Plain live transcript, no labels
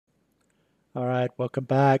All right, welcome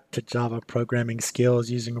back to Java Programming Skills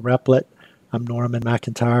using Replit. I'm Norman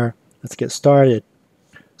McIntyre. Let's get started.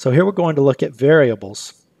 So here we're going to look at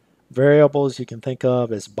variables. Variables you can think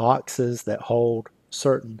of as boxes that hold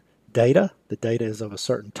certain data. The data is of a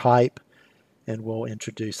certain type, and we'll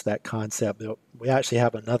introduce that concept. We actually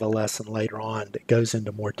have another lesson later on that goes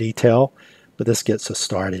into more detail, but this gets us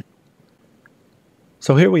started.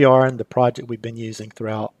 So here we are in the project we've been using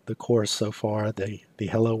throughout the course so far, the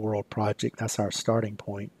Hello World project. That's our starting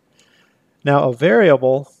point. Now a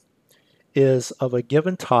variable is of a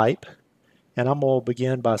given type, and I'm going to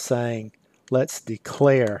begin by saying let's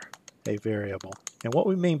declare a variable. And what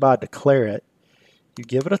we mean by declare it, you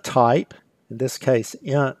give it a type. In this case,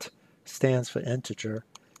 int stands for integer,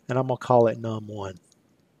 and I'm going to call it num1.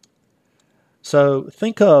 So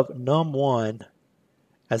think of num1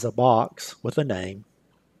 as a box with a name.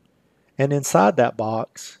 And inside that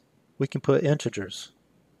box, we can put integers,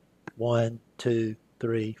 1, 2,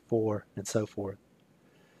 3, 4, and so forth.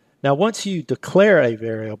 Now, once you declare a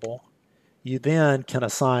variable, you then can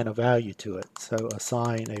assign a value to it. So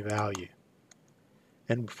assign a value.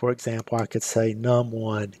 And for example, I could say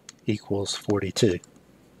num1 equals 42.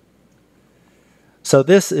 So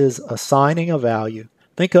this is assigning a value.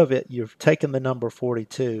 Think of it, you've taken the number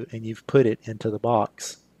 42 and you've put it into the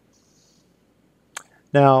box.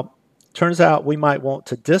 Now, turns out we might want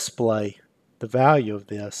to display the value of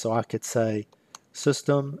this. So I could say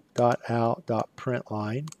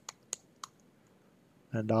system.out.println,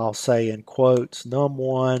 and I'll say in quotes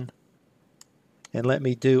num1, and let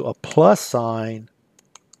me do a plus sign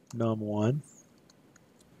num1.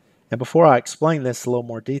 And before I explain this in a little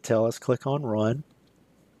more detail, let's click on run.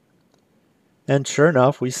 And sure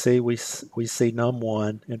enough, we see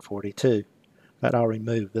num1 and 42. But I'll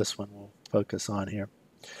remove this one. We'll focus on here.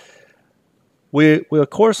 We of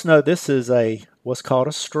course know this is what's called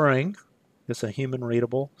a string. It's a human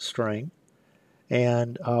readable string.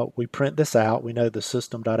 And we print this out. We know the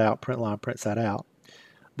system.out.println prints that out.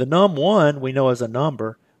 The num1 we know is a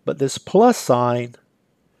number, but this plus sign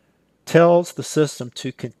tells the system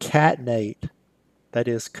to concatenate, that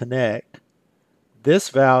is connect, this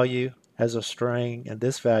value as a string and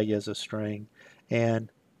this value as a string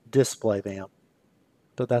and display them.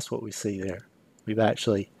 So that's what we see there. We've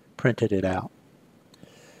actually printed it out.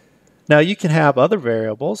 Now you can have other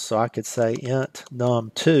variables, so I could say int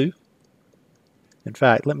num2. In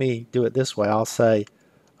fact, let me do it this way. I'll say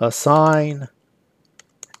assign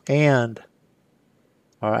and,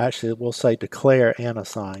 or actually we'll say declare and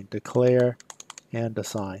assign. Declare and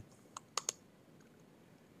assign.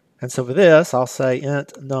 And so for this, I'll say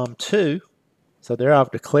int num2. So there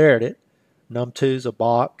I've declared it. Num2 is a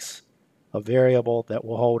box, a variable that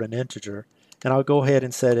will hold an integer. And I'll go ahead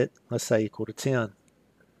and set it, let's say, equal to 10.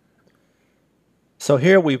 So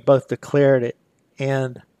here we've both declared it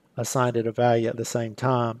and assigned it a value at the same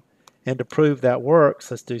time. And to prove that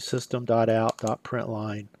works, let's do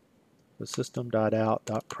system.out.println. So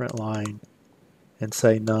system.out.println and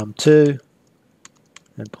say num2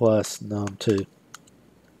 and plus num2.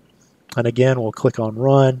 And again, we'll click on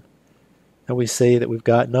run, and we see that we've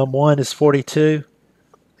got num1 is 42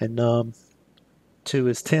 and num2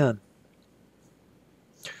 is 10.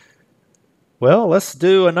 Well, let's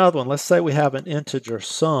do another one. Let's say we have an integer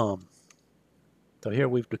sum. So here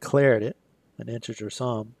we've declared it, an integer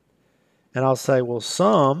sum. And I'll say, well,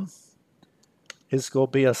 sum is going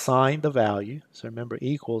to be assigned the value. So remember,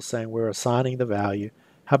 equals saying we're assigning the value.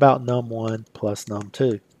 How about num1 plus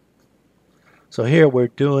num2? So here we're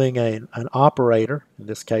doing an operator. In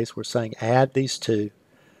this case, we're saying add these two.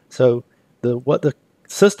 So what the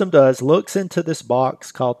system does, looks into this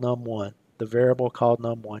box called num1, the variable called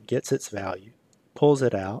num1, gets its value, pulls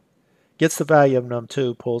it out, gets the value of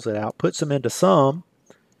num2, pulls it out, puts them into sum,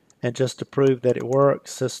 and just to prove that it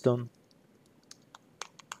works,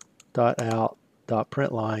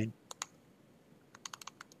 system.out.println,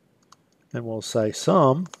 and we'll say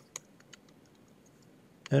sum,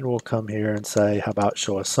 and we'll come here and say, how about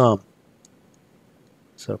show a sum?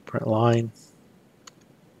 So println,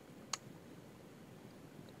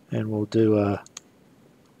 and we'll do a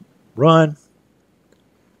run.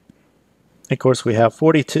 Of course, we have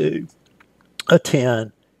 42, a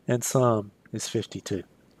 10, and sum is 52.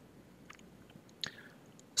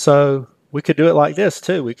 So we could do it like this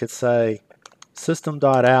too. We could say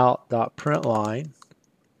system.out.println.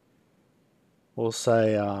 We'll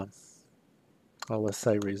say, well, let's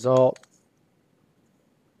say result.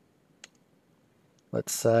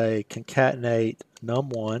 Let's say concatenate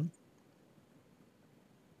num1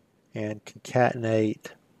 and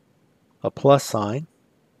concatenate a plus sign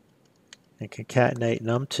and concatenate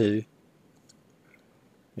num2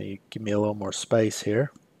 You give me a little more space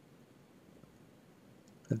here.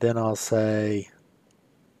 And then I'll say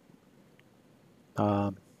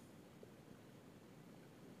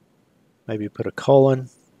maybe put a colon.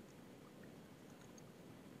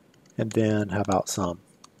 And then how about sum?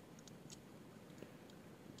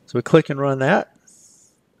 So we click and run that.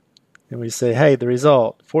 And we say, hey, the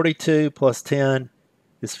result, 42 plus 10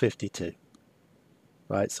 is 52.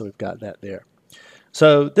 Right, so we've got that there.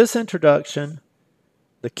 So this introduction,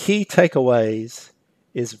 the key takeaways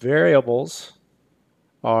is variables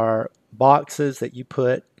are boxes that you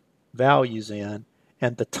put values in,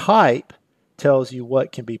 and the type tells you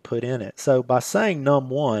what can be put in it. So by saying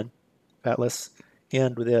num1, in fact, let's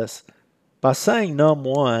end with this. By saying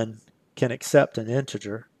num1 can accept an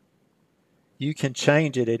integer, you can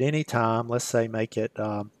change it at any time. Let's say make it,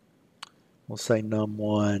 we'll say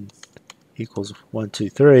num1 equals 1, 2,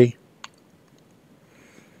 3.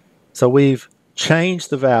 So we've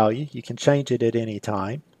changed the value. You can change it at any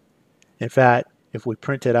time. In fact, if we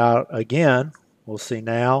print it out again, we'll see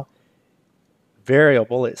now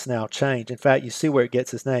variable, it's now changed. In fact, you see where it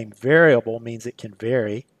gets its name. Variable means it can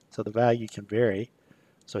vary, so the value can vary.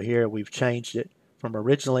 So here we've changed it from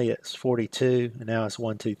originally it's 42 and now it's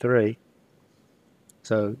 1, 2, 3.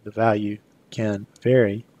 So the value can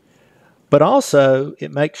vary. But also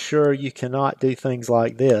it makes sure you cannot do things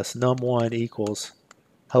like this. num1 equals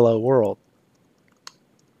hello world.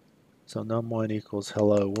 So num1 equals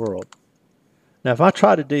hello world. Now if I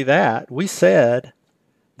try to do that, we said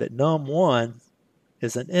that num1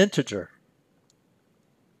 is an integer.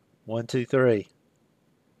 1, 2, 3,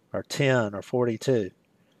 or 10, or 42.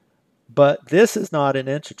 But this is not an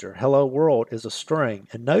integer. Hello world is a string.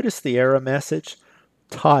 And notice the error message,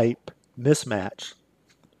 type mismatch.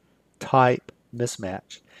 Type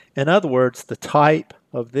mismatch. In other words, the type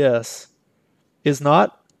of this is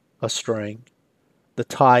not a string. The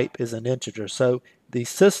type is an integer. So the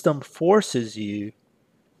system forces you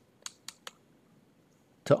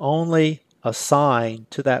to only assign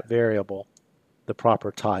to that variable the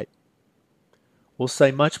proper type. We'll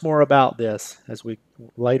say much more about this as we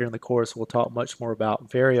later in the course we'll talk much more about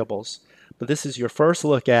variables. But this is your first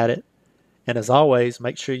look at it, and as always,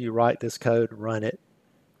 make sure you write this code, run it,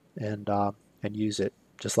 and use it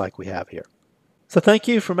just like we have here. So thank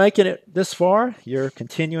you for making it this far. You're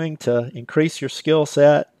continuing to increase your skill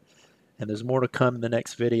set, and there's more to come in the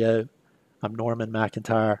next video. I'm Norman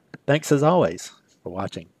McIntyre. Thanks as always for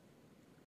watching.